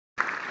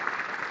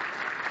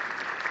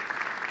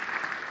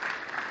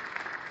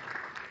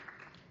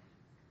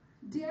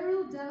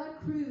Daryl Dela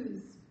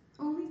Cruz,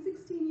 only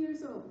 16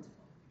 years old.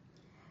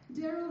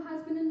 Daryl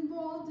has been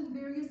involved in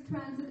various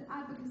transit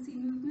advocacy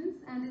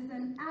movements and is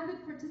an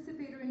avid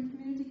participator in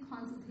community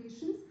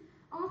consultations,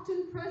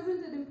 often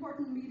present at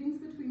important meetings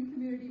between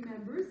community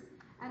members.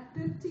 At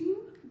 15,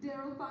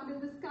 Daryl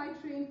founded the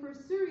SkyTrain for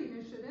Surrey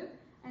initiative,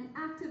 an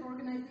active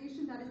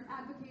organization that is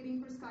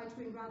advocating for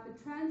SkyTrain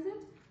rapid transit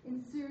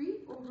in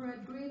Surrey over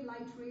at Grey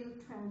Light Rail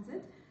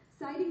Transit,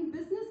 citing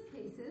business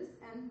cases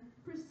and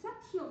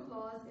perceptual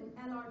flaws in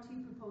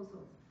LRT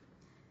proposals.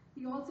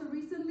 He also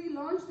recently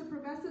launched the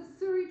Progressive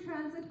Surrey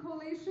Transit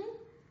Coalition,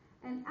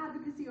 an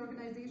advocacy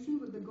organization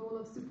with the goal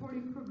of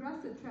supporting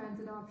progressive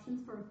transit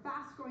options for a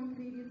fast-growing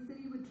Canadian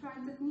city with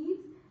transit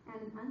needs and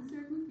an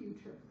uncertain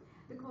future.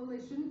 The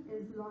coalition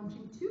is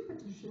launching 2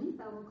 petitions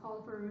that will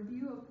call for a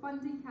review of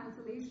funding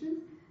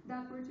cancellations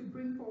that were to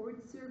bring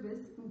forward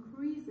service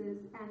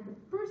increases and the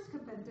first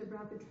competitive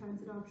rapid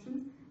transit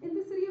options in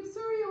the city of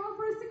Surrey, all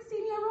for a